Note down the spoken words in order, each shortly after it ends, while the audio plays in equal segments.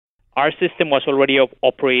our system was already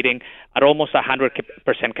operating at almost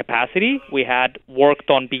 100% capacity. We had worked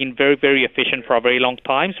on being very, very efficient for a very long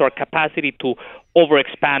time, so our capacity to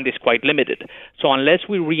overexpand is quite limited. So unless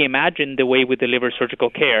we reimagine the way we deliver surgical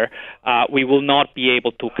care, we will not be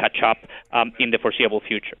able to catch up in the foreseeable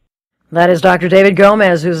future. That is Dr. David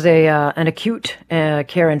Gomez, who's an acute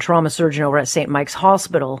care and trauma surgeon over at St. Mike's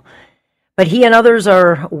Hospital. But he and others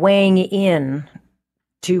are weighing in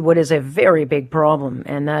to what is a very big problem,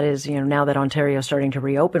 and that is, now that Ontario is starting to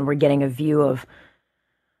reopen, we're getting a view of,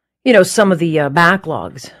 some of the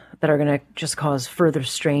backlogs that are going to just cause further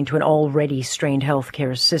strain to an already strained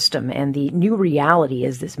healthcare system. And the new reality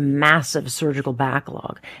is this massive surgical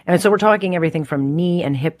backlog. And so we're talking everything from knee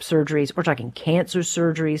and hip surgeries. We're talking cancer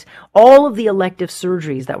surgeries, all of the elective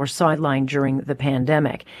surgeries that were sidelined during the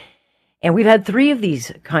pandemic. And we've had 3 of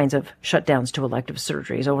these kinds of shutdowns to elective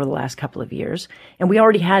surgeries over the last couple of years. And we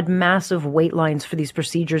already had massive wait lines for these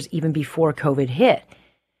procedures even before COVID hit.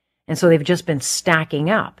 And so they've just been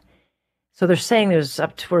stacking up. So they're saying there's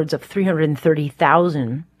upwards of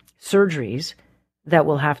 330,000 surgeries that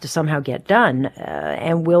will have to somehow get done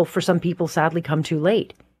and will, for some people, sadly come too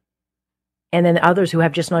late. And then others who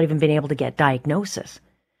have just not even been able to get diagnosis.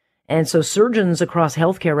 And so surgeons across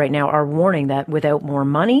healthcare right now are warning that without more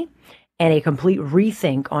money and a complete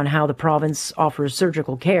rethink on how the province offers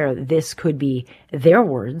surgical care, this could be, their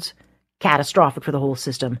words, catastrophic for the whole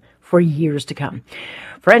system for years to come.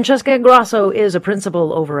 Francesca Grosso is a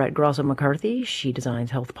principal over at Grosso McCarthy. She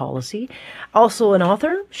designs health policy. Also an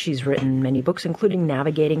author, she's written many books, including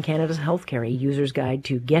Navigating Canada's Healthcare, a user's guide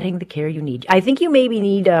to getting the care you need. I think you maybe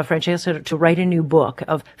need, Francesca, to write a new book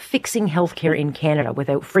of fixing healthcare in Canada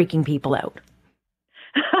without freaking people out.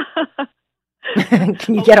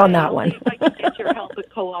 Can you get on that one? If I can get your help with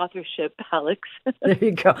co-authorship, Alex. There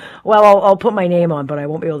you go. Well, I'll put my name on, but I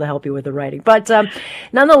won't be able to help you with the writing. But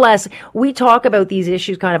nonetheless, we talk about these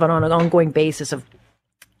issues kind of on an ongoing basis of,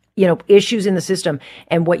 issues in the system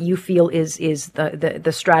and what you feel is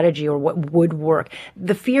the strategy or what would work.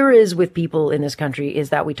 The fear is with people in this country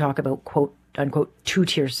is that we talk about, quote, unquote,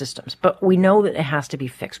 2-tier systems, but we know that it has to be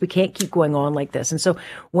fixed. We can't keep going on like this. And so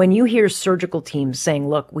when you hear surgical teams saying,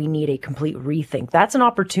 look, we need a complete rethink, that's an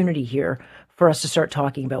opportunity here for us to start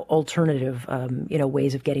talking about alternative,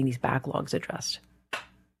 ways of getting these backlogs addressed.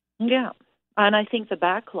 Yeah. And I think the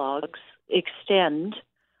backlogs extend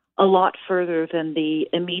a lot further than the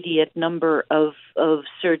immediate number of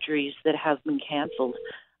surgeries that have been canceled.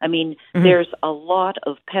 I mean, there's a lot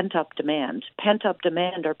of pent-up demand. Pent-up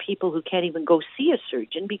demand are people who can't even go see a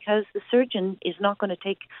surgeon because the surgeon is not going to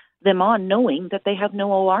take them on knowing that they have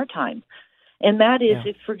no OR time. And that is,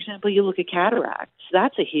 if, for example, you look at cataracts,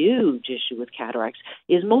 that's a huge issue with cataracts,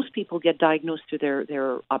 is most people get diagnosed through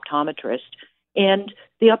their optometrist. And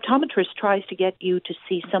the optometrist tries to get you to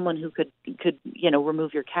see someone who could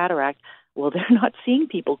remove your cataract. Well, they're not seeing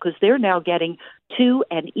people because they're now getting 2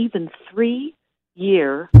 and even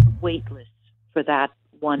 3-year wait lists for that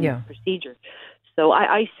one procedure. So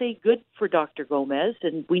I say good for Dr. Gomez,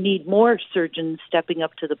 and we need more surgeons stepping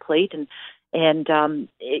up to the plate and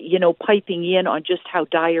piping in on just how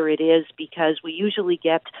dire it is, because we usually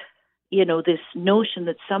get this notion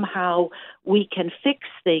that somehow we can fix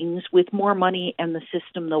things with more money and the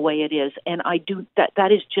system the way it is. And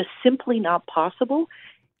that is just simply not possible.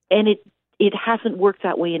 And it hasn't worked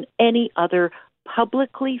that way in any other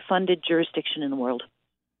publicly funded jurisdiction in the world.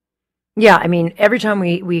 Yeah, I mean, every time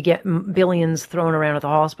we get billions thrown around at the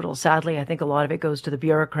hospital, sadly, I think a lot of it goes to the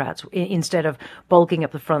bureaucrats instead of bulking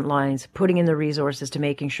up the front lines, putting in the resources to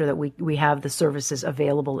making sure that we have the services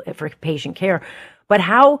available for patient care. But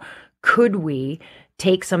how could we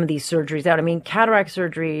take some of these surgeries out? I mean, cataract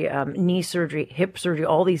surgery, knee surgery, hip surgery,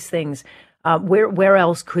 all these things, where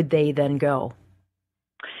else could they then go?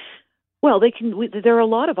 Well, there are a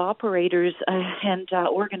lot of operators and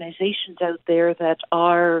organizations out there that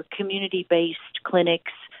are community-based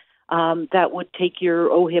clinics that would take your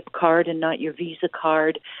OHIP card and not your Visa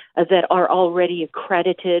card, that are already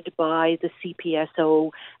accredited by the CPSO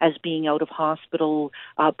as being out-of-hospital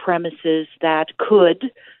premises that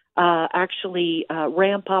could actually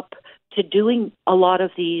ramp up to doing a lot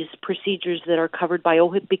of these procedures that are covered by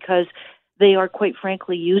OHIP, because they are, quite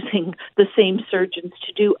frankly, using the same surgeons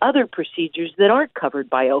to do other procedures that aren't covered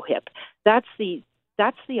by OHIP. That's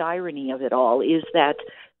the irony of it all, is that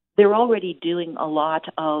they're already doing a lot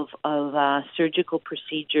of surgical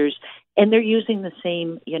procedures, and they're using the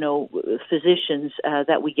same, physicians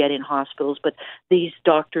that we get in hospitals. But these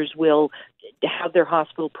doctors will have their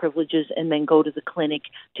hospital privileges and then go to the clinic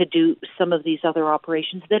to do some of these other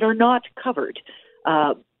operations that are not covered,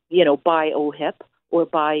 by OHIP or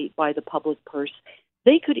by the public purse.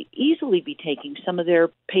 they could easily be taking some of their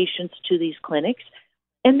patients to these clinics,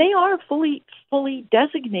 and they are fully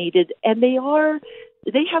designated, and they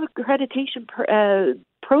have accreditation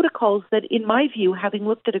protocols that, in my view, having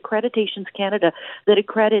looked at Accreditations Canada that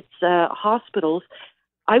accredits hospitals,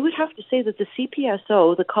 I would have to say that the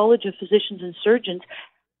CPSO, the College of Physicians and Surgeons,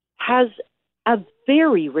 has a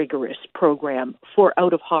very rigorous program for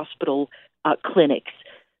out-of-hospital clinics.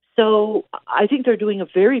 So I think they're doing a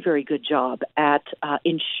very, very good job at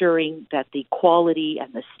ensuring that the quality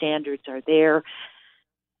and the standards are there.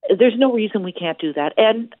 There's no reason we can't do that.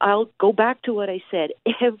 And I'll go back to what I said.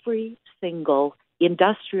 Every single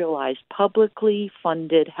industrialized, publicly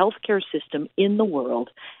funded healthcare system in the world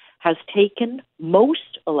has taken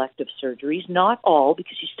most elective surgeries, not all,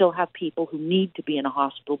 because you still have people who need to be in a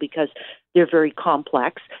hospital because they're very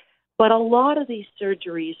complex. But a lot of these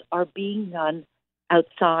surgeries are being done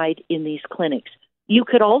outside in these clinics. You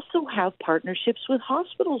could also have partnerships with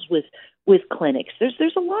hospitals with clinics.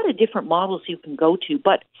 There's a lot of different models you can go to,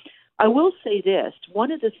 but I will say this.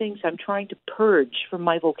 One of the things I'm trying to purge from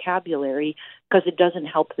my vocabulary, because it doesn't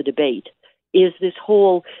help the debate, is this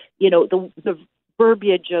whole, the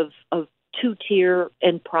verbiage of two-tier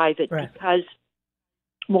and private, right? Because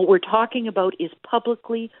what we're talking about is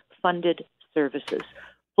publicly funded services,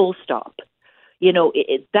 full stop.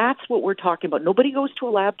 That's what we're talking about. Nobody goes to a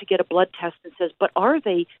lab to get a blood test and says, but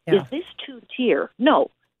is this two-tier? No.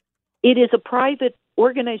 It is a private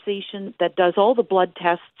organization that does all the blood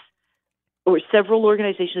tests, or several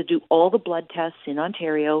organizations that do all the blood tests in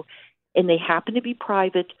Ontario, and they happen to be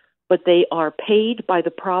private, but they are paid by the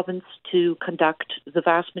province to conduct the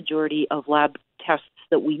vast majority of lab tests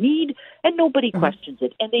that we need, and nobody questions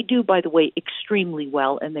it. And they do, by the way, extremely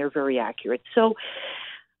well, and they're very accurate. So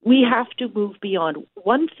we have to move beyond.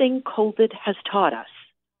 One thing COVID has taught us,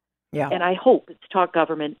 and I hope it's taught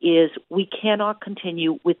government, is we cannot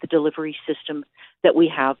continue with the delivery system that we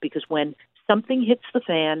have, because when something hits the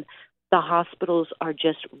fan, the hospitals are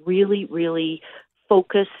just really, really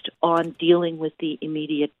focused on dealing with the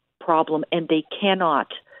immediate problem, and they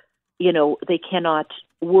cannot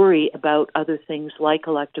worry about other things like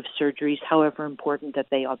elective surgeries, however important that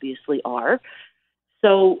they obviously are.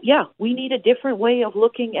 So, we need a different way of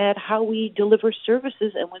looking at how we deliver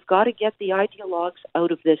services, and we've got to get the ideologues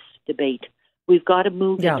out of this debate. We've got to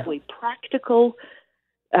move into a practical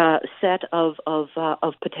set of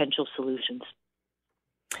potential solutions.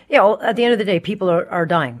 Yeah, well, at the end of the day, people are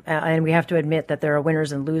dying, and we have to admit that there are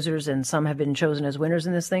winners and losers, and some have been chosen as winners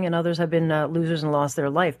in this thing, and others have been losers and lost their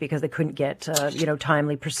life because they couldn't get,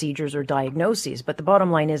 timely procedures or diagnoses. But the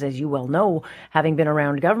bottom line is, as you well know, having been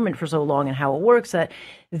around government for so long and how it works, that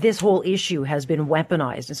this whole issue has been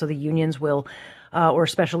weaponized, and so the unions will or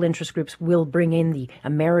special interest groups will bring in the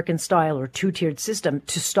American style or two-tiered system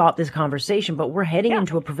to stop this conversation. But we're heading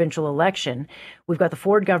into a provincial election. We've got the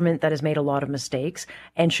Ford government that has made a lot of mistakes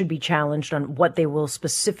and should be challenged on what they will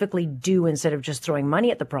specifically do instead of just throwing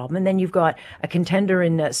money at the problem. And then you've got a contender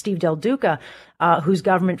in Steve Del Duca, whose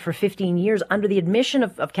government for 15 years, under the admission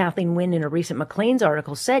of Kathleen Wynne in a recent Maclean's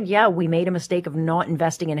article, said, we made a mistake of not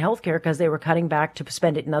investing in healthcare because they were cutting back to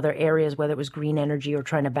spend it in other areas, whether it was green energy or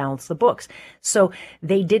trying to balance the books. So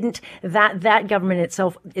they didn't, that government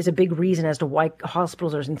itself is a big reason as to why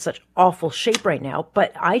hospitals are in such awful shape right now.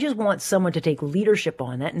 But I just want someone to take leadership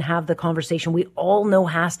on it and have the conversation we all know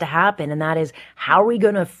has to happen. And that is, how are we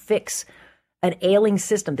going to fix an ailing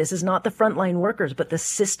system? This is not the frontline workers, but the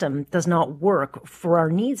system does not work for our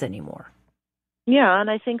needs anymore. Yeah, and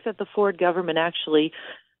I think that the Ford government actually,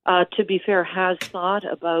 to be fair, has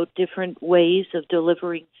thought about different ways of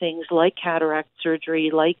delivering things like cataract surgery,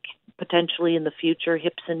 like potentially in the future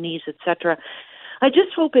hips and knees, etc. I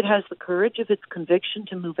just hope it has the courage of its conviction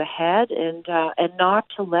to move ahead and not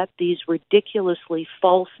to let these ridiculously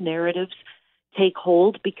false narratives take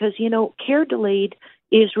hold, because, care delayed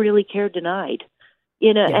is really care denied.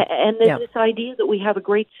 This idea that we have a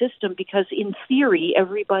great system because in theory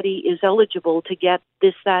everybody is eligible to get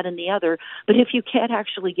this, that, and the other, but if you can't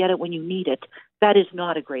actually get it when you need it, that is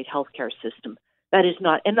not a great healthcare system. That is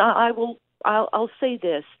not. And I'll say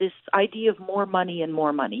this idea of more money and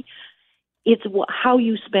more money. It's how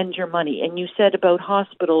you spend your money. And you said about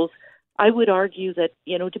hospitals, I would argue that,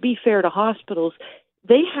 to be fair to hospitals,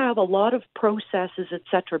 they have a lot of processes, et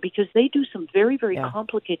cetera, because they do some very, very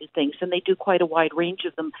complicated things, and they do quite a wide range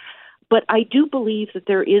of them. But I do believe that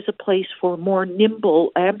there is a place for more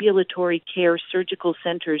nimble ambulatory care surgical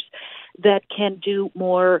centers that can do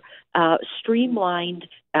more streamlined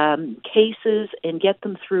cases and get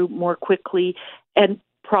them through more quickly and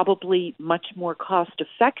probably much more cost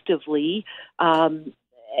effectively.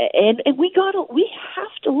 and we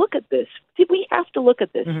have to look at this. We have to look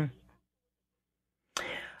at this. Mm-hmm.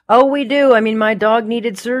 Oh, we do. I mean, my dog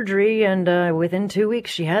needed surgery, and within 2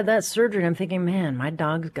 weeks she had that surgery. And I'm thinking, man, my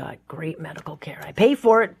dog's got great medical care. I pay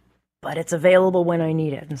for it, but it's available when I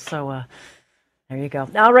need it. And so there you go.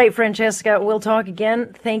 All right, Francesca, we'll talk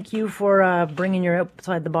again. Thank you for bringing your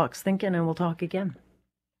outside-the-box thinking, and we'll talk again.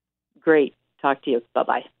 Great. Talk to you.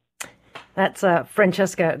 Bye-bye. That's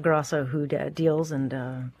Francesca Grosso, who deals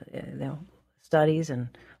and studies and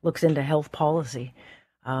looks into health policy.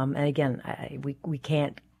 And again, we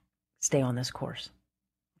can't stay on this course.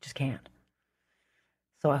 Just can't.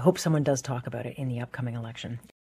 So I hope someone does talk about it in the upcoming election.